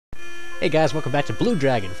Hey guys, welcome back to Blue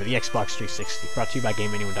Dragon for the Xbox 360, brought to you by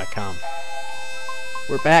GameAnyone.com.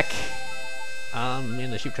 We're back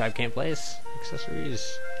in the Sheep Tribe can't place.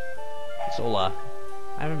 Accessories. Zola.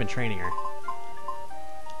 I haven't been training her.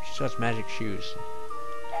 She still has magic shoes.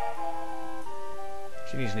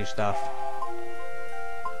 She needs new stuff.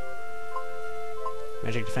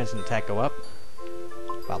 Magic defense and attack go up.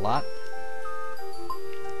 About a lot.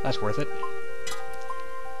 That's worth it.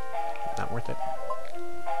 Not worth it.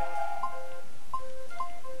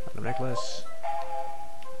 Platinum necklace.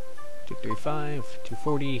 235,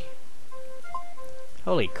 240.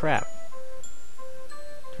 Holy crap.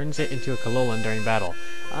 Turns it into a Kalolan during battle.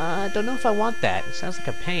 I don't know if I want that. It sounds like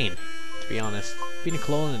a pain, to be honest. Being a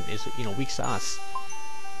Kalolan is, weak sauce.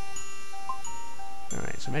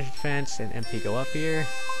 Alright, so magic defense and MP go up here.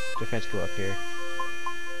 Defense go up here.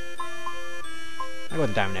 I'll go with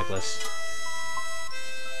the diamond necklace.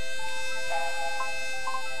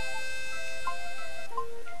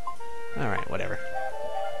 Alright, whatever.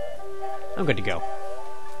 I'm good to go.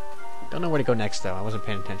 Don't know where to go next, though. I wasn't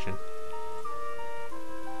paying attention.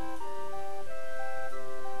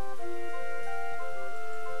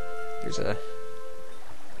 Here's a...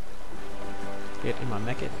 get in my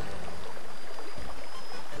Mechat.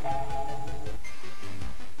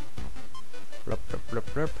 Rup, rup,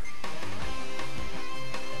 rup, rup.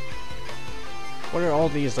 What are all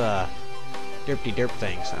these, derpy-derp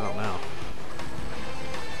things? I don't know.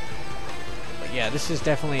 But yeah, this is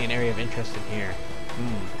definitely an area of interest in here.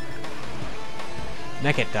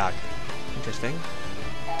 Mechat dock. Interesting.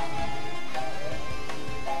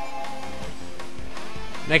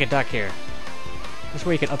 Mechat dock here. This is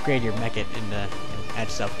where you can upgrade your Mechat and add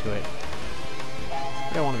stuff to it.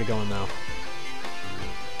 I don't want to be going, though.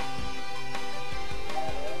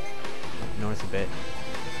 Up north a bit.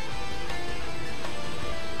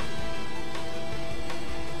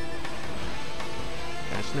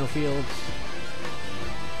 Got snowfields.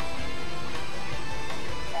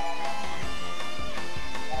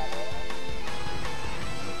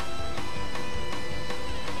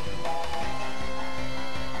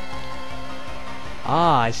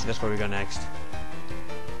 Ah, I see. That's where we go next.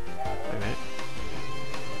 Wait a minute.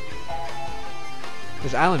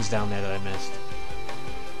 There's islands down there that I missed.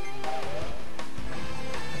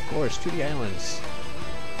 Of course, 2D islands.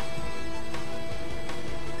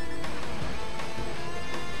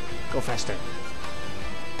 Go faster.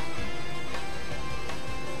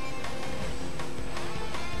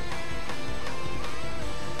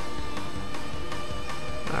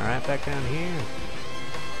 Alright, back down here.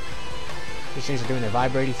 These things are doing their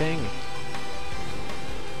vibrating thing.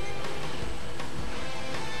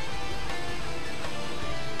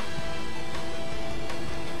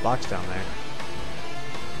 Box down there.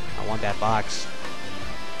 I want that box.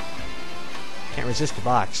 Can't resist the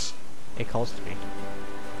box. It calls to me.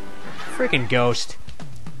 Freaking ghost.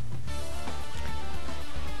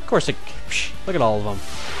 Of course it... Psh, look at all of them.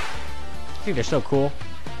 I think they're so cool.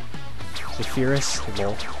 Zephyrus.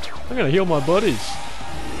 Lol. I'm gonna heal my buddies.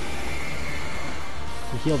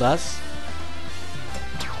 He healed us?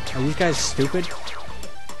 Are these guys stupid?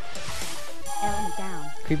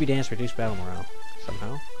 Down. Creepy dance reduced battle morale.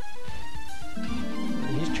 Somehow.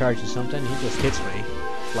 And he's charging something. He just hits me.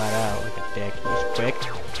 Flat out like a dick. He's quick.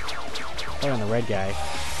 Play on the red guy.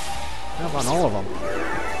 Not on all of them.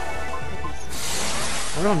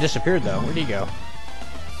 One of them disappeared though. Where'd he go?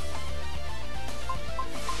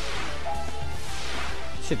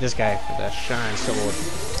 Let's hit this guy with a shine sword.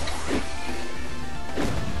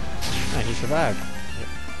 Man, he survived.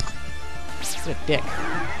 He's a dick.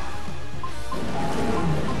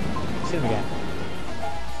 See him again.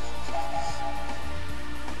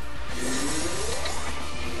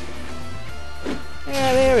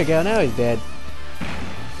 Yeah, there we go. Now he's dead.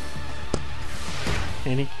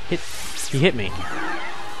 And he hit me.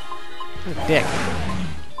 What a dick.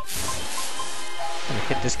 I'm gonna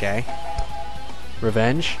hit this guy.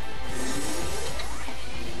 Revenge.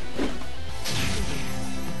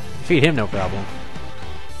 Defeat him, no problem.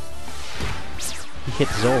 He hit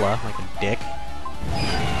Zola like a dick.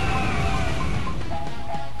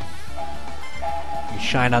 You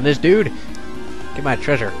shine on this dude. Get my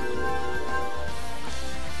treasure.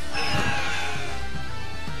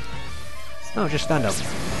 Oh, just stunned him.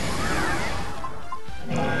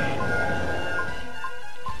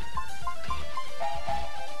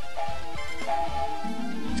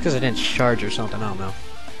 It's because I didn't charge or something, I don't know.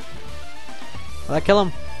 Will that kill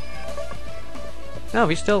him? No,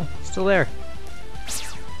 he's still there. It's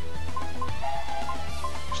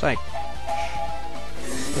like...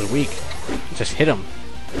 a little weak. Just hit him.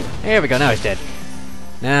 There we go, now he's dead.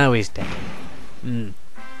 Now he's dead.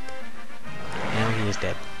 is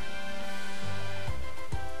dead.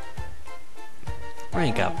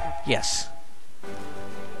 Rank up. Yes.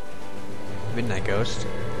 Midnight Ghost.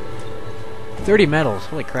 30 medals.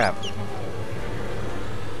 Holy crap.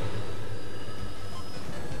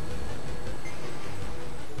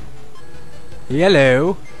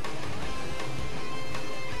 Hello.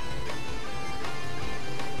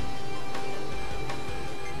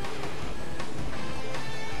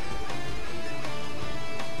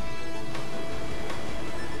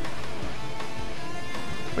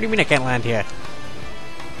 What do you mean I can't land here?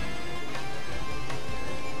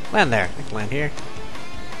 Land there. I can land here.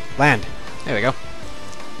 Land. There we go.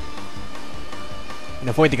 And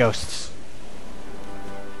avoid the ghosts.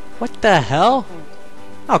 What the hell?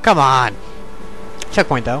 Oh, come on.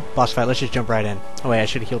 Checkpoint, though. Boss fight. Let's just jump right in. Oh, wait. I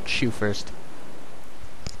should have healed Shu first.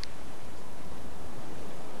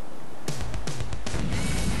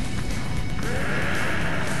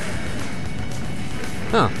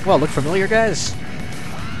 Huh. Well, look familiar, guys?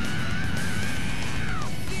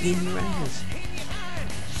 In your eyes.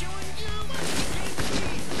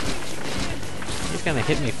 He's gonna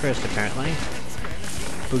hit me first, apparently.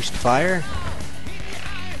 Boost fire.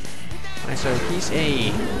 Alright, so he's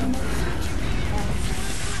a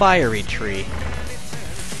fiery tree.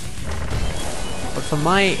 But from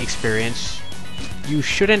my experience, you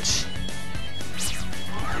shouldn't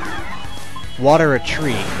water a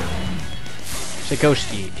tree. It's a Ghost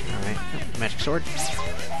Yeet. Alright, oh, magic sword.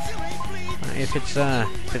 If it's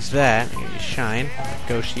that, you shine.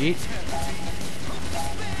 Ghost Yeet.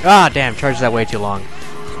 Ah, damn, charges that way too long.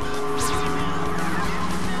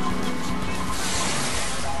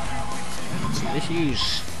 Let's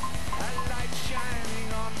use...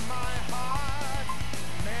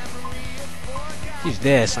 use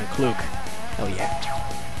this on Kluk. Hell yeah.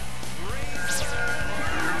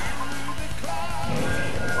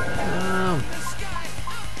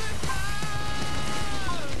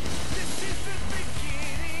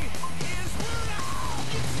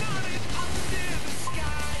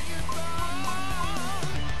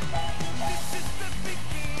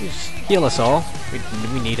 Just heal us all.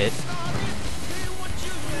 We need it.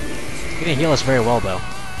 He didn't heal us very well, though.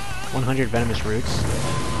 100 venomous roots.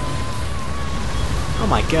 Oh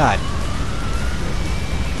my god.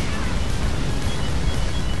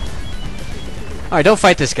 Alright, don't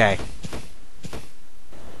fight this guy.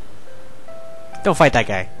 Don't fight that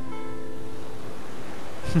guy.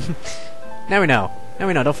 Now we know. Now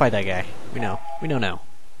we know, don't fight that guy. We know. We know now.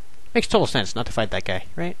 Makes total sense not to fight that guy,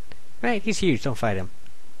 right? Right? He's huge, don't fight him.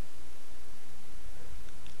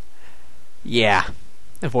 Yeah.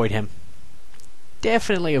 Avoid him.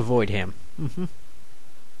 Definitely avoid him.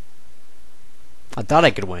 I thought I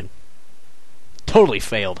could win. Totally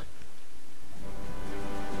failed.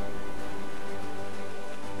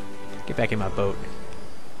 Get back in my boat.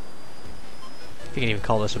 If you can even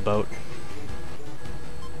call this a boat.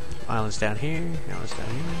 Islands down here. Islands down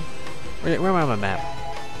here. Where am I on my map?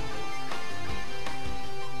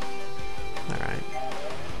 Alright.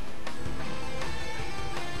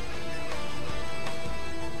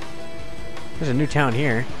 There's a new town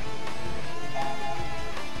here.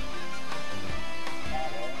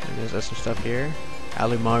 And there's some stuff here.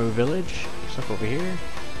 Alumaru Village. Stuff over here.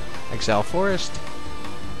 Exile Forest.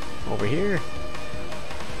 Over here.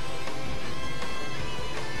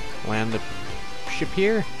 Land the ship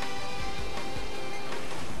here.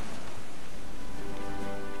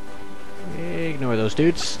 Ignore those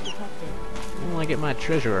dudes. I want to get my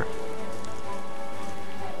treasure.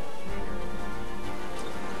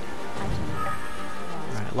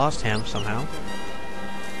 Alright, lost him somehow.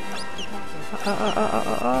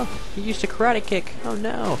 He used a karate kick. Oh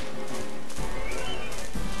no.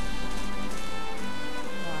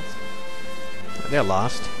 They're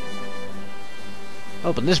lost.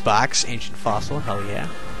 Open this box. Ancient fossil. Hell yeah.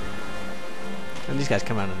 And these guys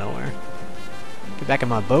come out of nowhere. Get back in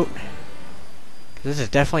my boat. This is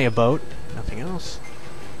definitely a boat. Nothing else.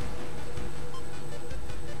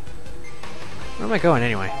 Where am I going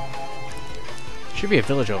anyway? Should be a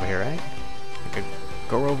village over here, right? Like a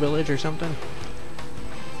Gorgo village or something?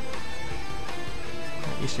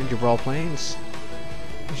 Eastern Jabral Plains.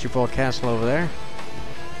 Eastern Jabral Castle over there.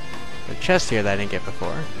 There's a chest here that I didn't get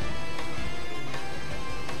before.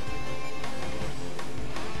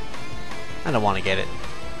 I don't want to get it.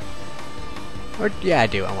 Or, yeah, I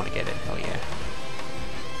do. I want to get it. Oh, yeah.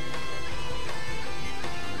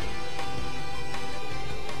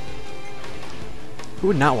 Who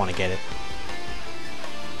would not want to get it?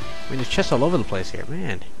 I mean, there's chests all over the place here,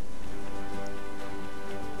 man.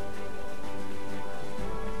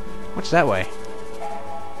 What's that way?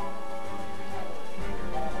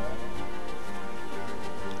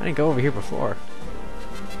 I didn't go over here before.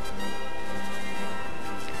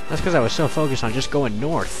 That's because I was so focused on just going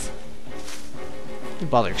north. Didn't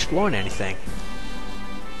bother exploring anything.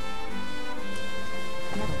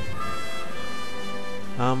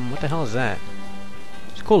 What the hell is that?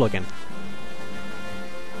 It's cool looking.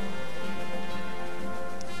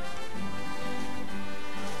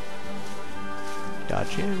 Dodge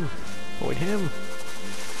him. Avoid him.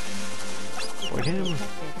 Avoid him.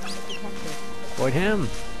 Avoid him.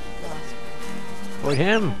 Avoid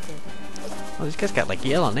him. Oh, these guys got like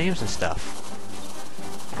yellow names and stuff.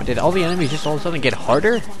 But did all the enemies just all of a sudden get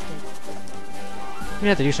harder? We're gonna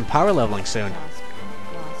have to do some power leveling soon.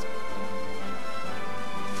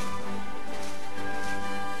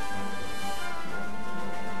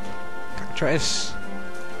 Try this.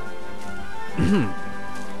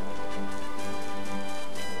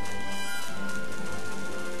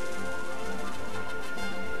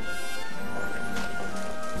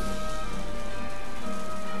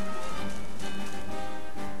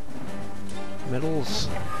 Middles.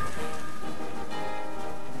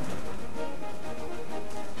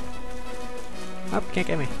 Oh, can't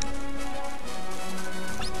get me.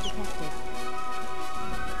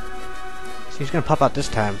 So he's gonna pop out this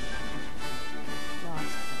time.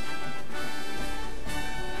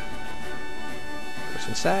 What's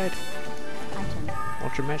inside?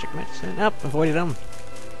 Ultra magic medicine. Up, avoided him.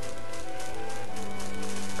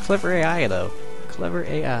 Clever AI though. Clever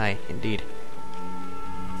AI, indeed.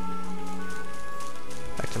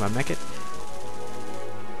 Back to my Mechat.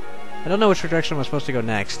 I don't know which direction I'm supposed to go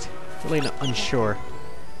next. Really unsure.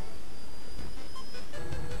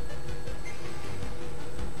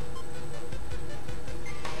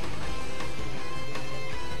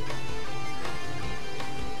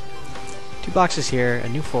 Two boxes here, a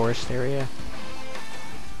new forest area.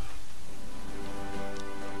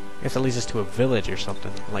 I guess that leads us to a village or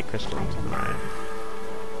something, like Crystal. Alright.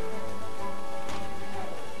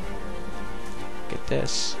 Get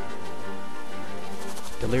this.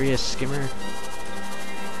 Delirious skimmer.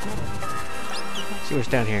 Let's see what's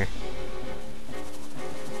down here.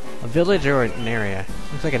 A village or an area?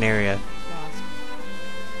 Looks like an area.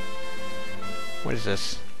 What is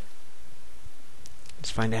this? Let's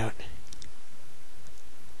find out.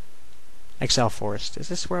 Exile Forest. Is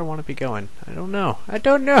this where I want to be going? I don't know. I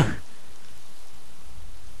don't know!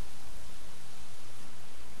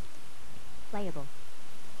 Playable.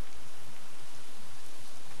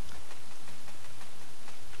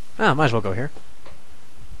 Ah, might as well go here.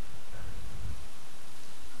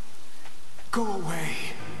 Go away.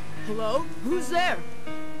 Hello? Who's there?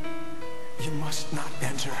 You must not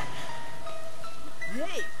enter.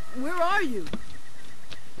 Hey, where are you?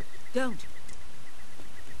 Don't.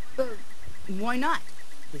 Why not?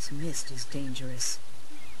 This mist is dangerous.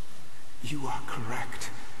 You are correct.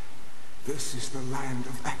 This is the Land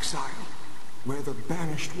of Exile, where the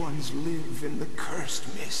banished ones live in the cursed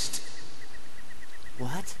mist.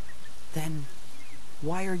 What? Then,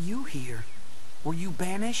 why are you here? Were you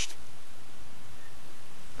banished?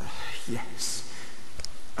 Yes,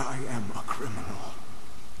 I am a criminal.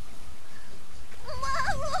 Mom,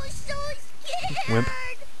 I'm so scared! Wimp.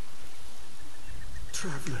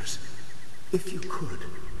 Travelers, if you could,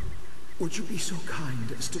 would you be so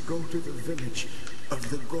kind as to go to the village of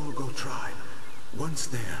the Gorgo Tribe? Once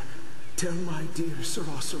there, tell my dear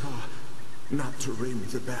Sarah not to ring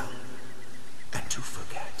the bell and to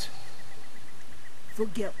forget.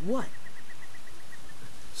 Forget what?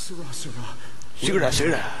 Sarah, Sura.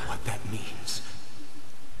 what that means.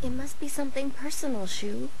 It must be something personal,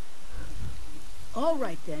 Shu. All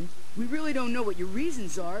right then. We really don't know what your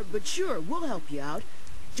reasons are, but sure, we'll help you out.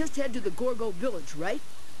 Just head to the Gorgo village, right?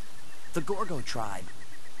 The Gorgo Tribe.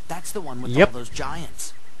 That's the one with Yep. all those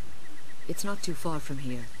giants. It's not too far from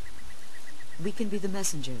here. We can be the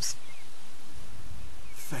messengers.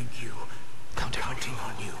 Thank you. Counting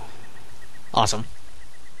on you. Awesome.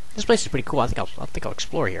 This place is pretty cool. I think I'll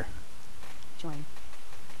explore here. Join.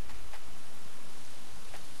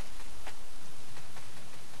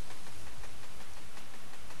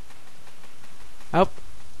 Oh.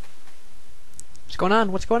 What's going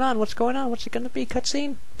on? What's going on? What's going on? What's it gonna be?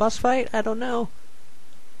 Cutscene? Boss fight? I don't know.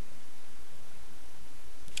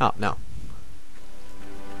 Oh, no.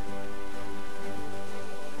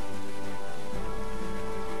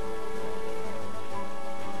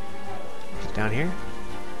 Is it down here?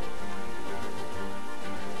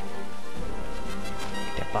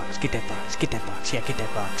 Get that box, get that box, get that box. Yeah, get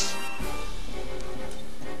that box.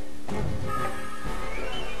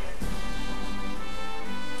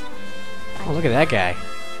 Oh, look at that guy.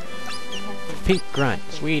 Pink grunt.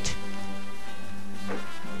 Sweet.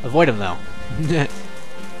 Avoid him, though.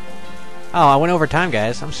 Oh, I went over time,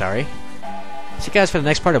 guys. I'm sorry. See you guys for the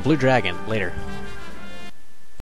next part of Blue Dragon later.